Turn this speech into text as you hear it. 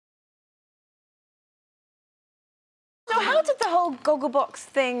how did the whole Gogglebox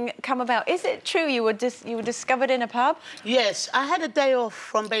thing come about? Is it true you were discovered in a pub? Yes, I had a day off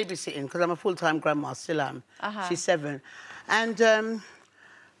from babysitting because I'm a full-time grandma, still am. She's 7. And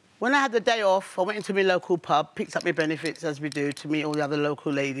when I had the day off, I went into my local pub, picked up my benefits, as we do, to meet all the other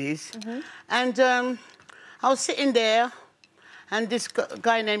local ladies. And I was sitting there, and this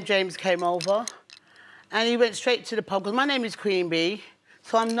guy named James came over, and he went straight to the pub, because my name is Queen Bee,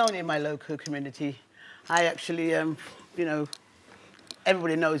 so I'm known in my local community. I actually, you know,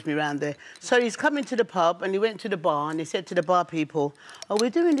 everybody knows me around there. So he's come into the pub, and he went to the bar, and he said to the bar people, oh, we're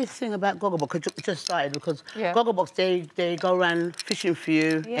doing this thing about Gogglebox, it just started, because Gogglebox, they go around fishing for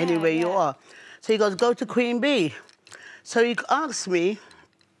you anywhere you are. So he goes, go to Queen Bee. So he asked me,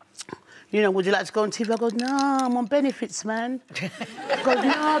 you know, would you like to go on TV? I go, no, I'm on benefits, man. He goes,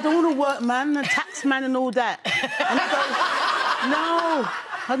 no, I don't want to work, man, a tax man and all that. And he goes,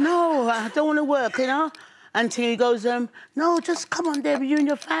 no, I don't want to work, you know? Until he goes, no, just come on there with you and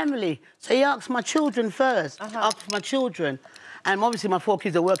your family. So he asked my children first, asked my children. And obviously my 4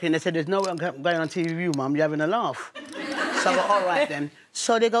 kids are working. They said, there's no way I'm going on TV with you, Mum, you're having a laugh. So I go, all right then.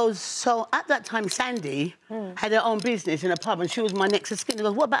 So they go, so at that time, Sandy had her own business in a pub and she was my next of kin. He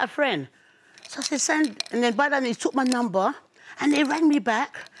goes, what about a friend? So I said, Sandy, and then by then he took my number and they rang me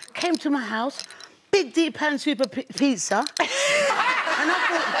back, came to my house, big deep pan super pizza. And I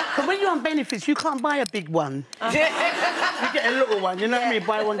thought, but when you're on benefits, you can't buy a big one. You get a little one, you know what I mean?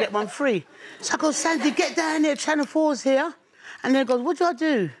 Buy one, get one free. So I go, Sandy, get down there, Channel 4's here. And then he goes, what do I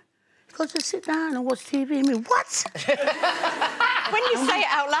do? He goes, just sit down and watch TV. I mean, what? When you say it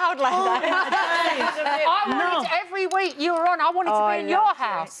out loud like that. I wanted every week you were on, I wanted to be in your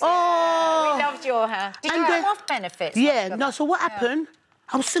house. Oh, we loved your house. Did you get off benefits? Yeah, no, so what happened?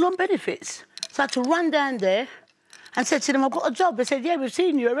 I was still on benefits. So I had to run down there and said to them, I've got a job. They said, yeah, we've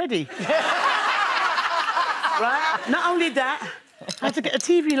seen you already. Right? Not only that, I had to get a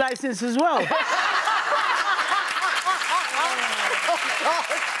TV licence as well.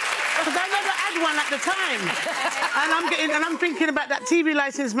 Because I never had one at the time. And I'm thinking about that TV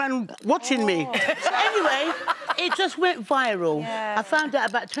licence man watching me. So anyway, it just went viral. Yeah. I found out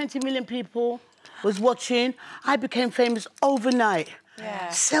about 20 million people was watching. I became famous overnight. Yeah.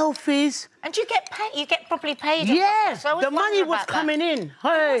 Selfies. And you get paid, you get properly paid. Yes, the money was coming in.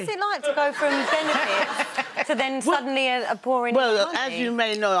 Hey. What's it like to go from benefits to then suddenly a pouring in money? As you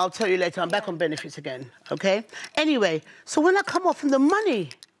may know, I'll tell you later, I'm back on benefits again, OK? Anyway, so when I come off from the money,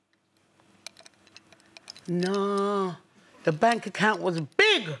 no, the bank account was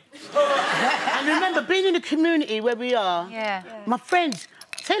big. And remember, being in the community where we are, my friends,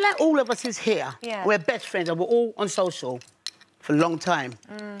 say like all of us is here, we're best friends and we're all on social for a long time.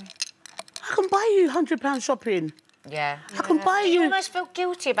 I can buy you £100 shopping. Yeah. I can buy you... You almost feel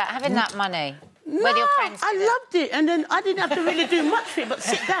guilty about having that money. No, with your friends I loved it. And then I didn't have to really do much for it, but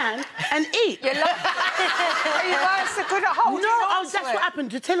sit down and eat. You love it. You weren't so good at holding on to that's it. what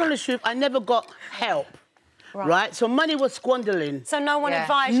happened. To tell you the truth, I never got help. Right? So money was squandering. So no one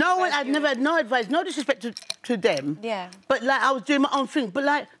advised you? No one, I'd never had no advice, no disrespect to them. Yeah. But, like, I was doing my own thing. But,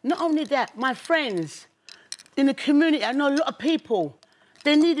 like, not only that, my friends in the community, I know a lot of people,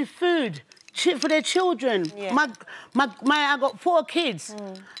 they needed food for their children. Yeah. I got 4 kids. Of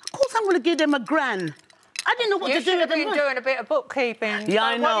course I'm going to give them a grand. I didn't know what to do with them. You should have been doing a bit of bookkeeping. Yeah,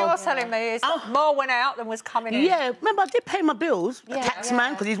 I know. What you're telling me is more went out than was coming in. Yeah, remember, I did pay my bills. The tax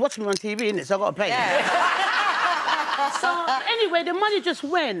man, because he's watching me on TV, innit, so I've got to pay him. So, anyway, the money just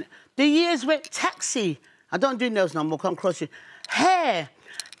went. The years went taxi. I don't do nails no more, come cross you. Hair,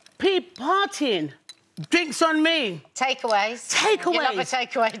 partying, drinks on me. Takeaways. Takeaways. You love a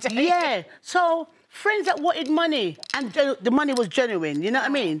takeaway, don't you? Yeah, so... friends that wanted money, and the money was genuine, you know what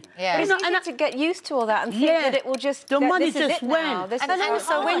I mean? Yeah. It's easy to get used to all that and think that it will just... The money this just went. And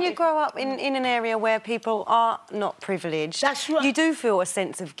also, when you grow up in an area where people are not privileged, that's right. You do feel a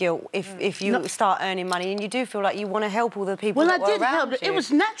sense of guilt if you start earning money, and you do feel like you want to help all the people that were around you. Well, I did help. It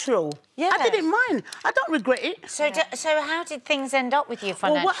was natural. Yeah. I didn't mind. I don't regret it. So, so how did things end up with you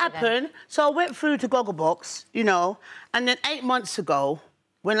financially? Well, what happened, so I went through to Gogglebox, you know, and then 8 months ago,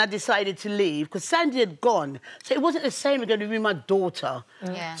 when I decided to leave, because Sandy had gone, so it wasn't the same again with my daughter.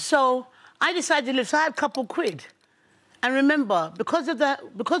 Yeah. So I decided to leave, so I had a couple quid. And remember, because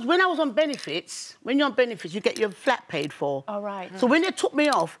when I was on benefits, when you're on benefits, you get your flat paid for. Oh, right. So when they took me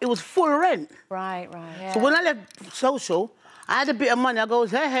off, it was full rent. Right. Yeah. So when I left social, I had a bit of money. I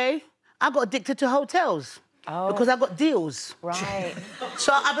goes, hey, I got addicted to hotels. Oh. Because I got deals. Right.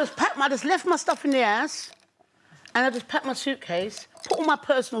 So I just left my stuff in the house, and I just packed my suitcase, put all my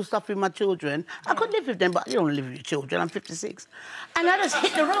personal stuff with my children. I could live with them, but you don't live with your children. I'm 56. And I just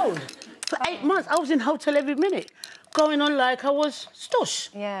hit the road. For 8 months, I was in hotel every minute, going on like I was stush.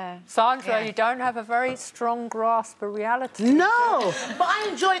 Yeah. Sandra, you don't have a very strong grasp of reality. No, but I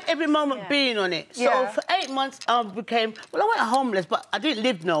enjoyed every moment being on it. So for 8 months, I became... Well, I went homeless, but I didn't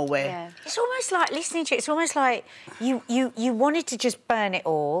live nowhere. Yeah. It's almost like, listening to it, it's almost like you wanted to just burn it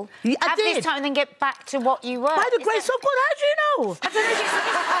all, have this time and then get back to what you were. By the grace of God, how do you know? I don't know,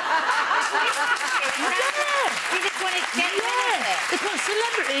 you just wanted to get rid of it. Because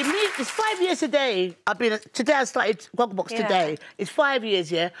celebrity, me, it's 5 years today. Today I started Gogglebox today. It's 5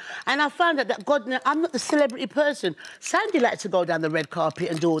 years, and I found out that God, I'm not the celebrity person. Sandy likes to go down the red carpet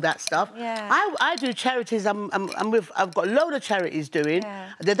and do all that stuff. Yeah. I do charities. I've got a load of charities doing.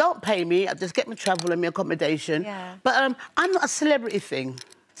 Yeah. They don't pay me. I just get my travel and my accommodation. Yeah. But I'm not a celebrity thing.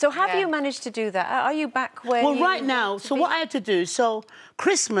 So have you managed to do that? Are you back where Well, right now, so what I had to do, so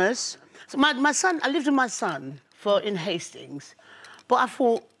Christmas, so my son, I lived with my son in Hastings, but I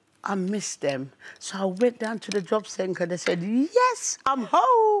thought, I missed them. So I went down to the job centre. They said, yes, I'm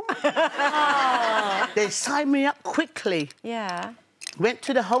home. They signed me up quickly. Yeah. Went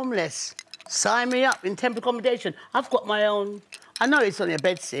to the homeless. Signed me up in temporary accommodation. I've got my own... I know it's only a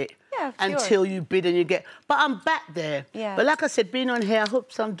bedsit. Yeah, until you bid and you get... But I'm back there. Yeah. But like I said, being on here, I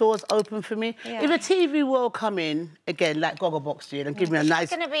hope some doors open for me. Yeah. If a TV will come in, again, like Gogglebox did, and give me a nice...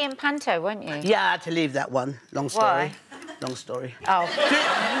 You're going to be in Panto, weren't you? Yeah, I had to leave that one. Long story. Why? Long story. Oh.